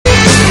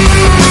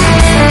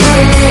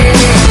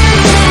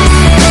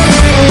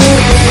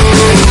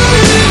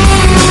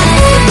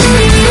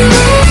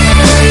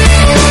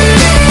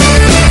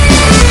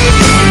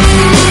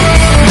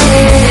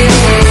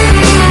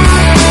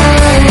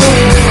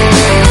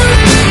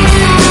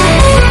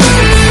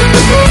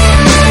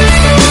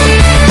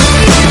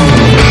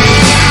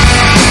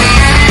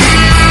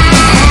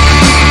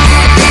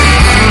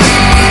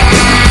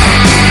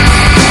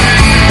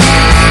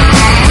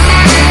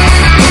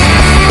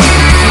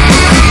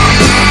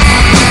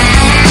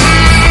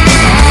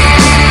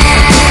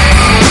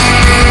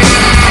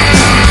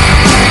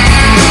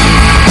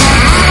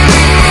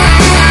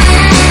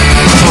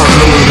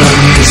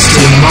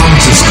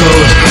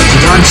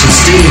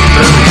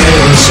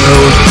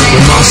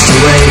lost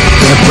away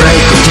at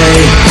break of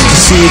day to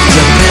seek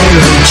the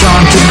pale and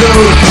enchanted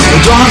gold. The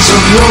dawns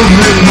of Rome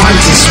heard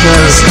mighty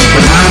spells,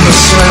 but hammers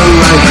swell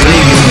like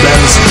ringing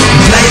bells. In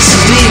places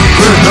deep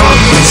where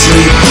dolphins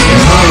sleep, in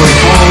hollow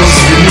halls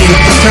beneath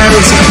the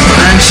fells, for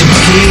ancient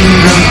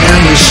kingdom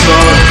English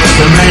lord,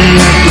 the many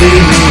a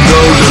gleaming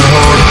golden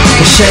hoard.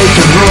 The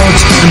shaken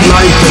roads and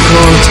light the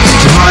court,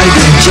 to hide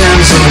in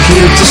gems and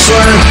keep to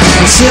swell,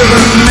 and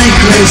silver make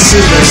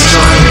races their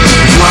strong,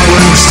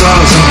 flowering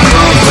stars and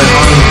crowned by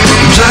on.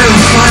 The dragon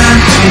fire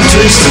in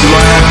twisted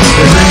wire,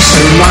 they mesh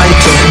the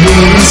light of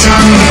moon and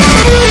sun.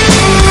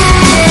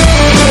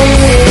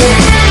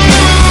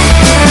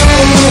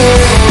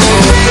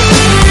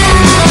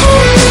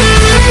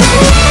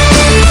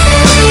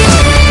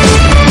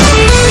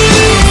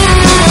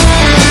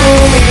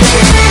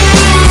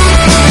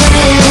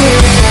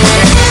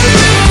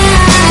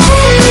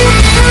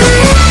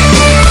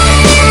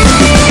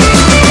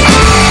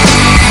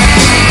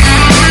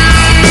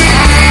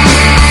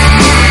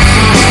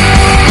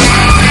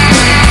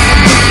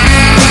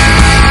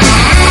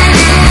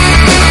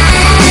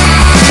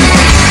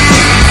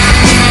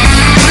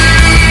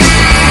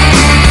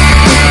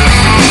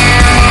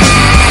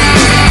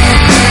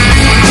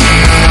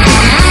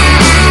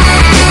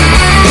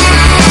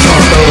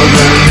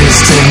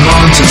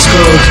 Mountains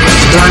cold,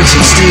 to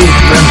dungeons steep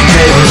and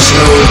caverns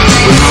low,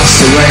 we lost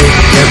away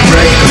at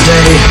break of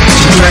day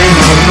to drain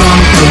our run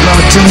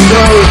forgotten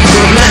gold.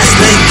 For lest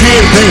they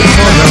cave they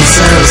for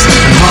themselves,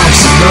 and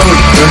harps of gold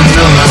where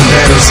no man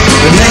dares.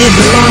 They laid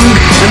the long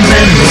and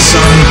many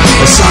song,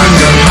 a song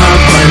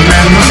unheard by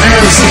men or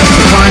else.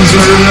 The pines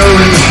were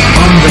lowering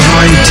on the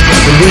height,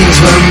 the winds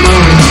were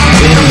mowing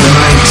in the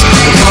night.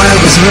 The fire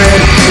was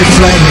red, the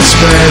flame was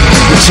spread,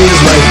 the trees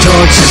like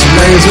torches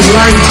blaze with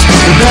light.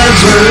 The bells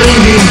were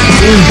ringing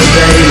in the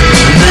day,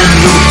 and men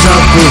looked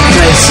up with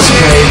faces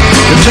pale.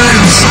 The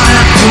dragon's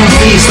sire won't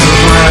feast the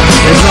fire,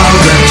 they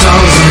vowed their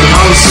thousand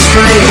houses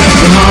pray.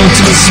 The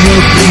mountains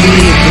smoke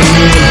beneath the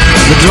moon,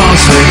 the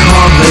dwarfs they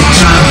hard they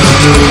trample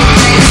doom.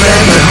 The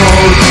fled they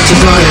hold to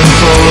die and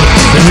fall,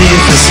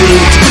 beneath the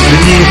seat,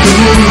 beneath the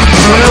moon.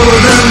 For over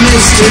the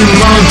misty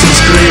mountains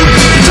grim,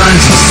 the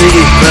dungeons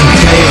deep and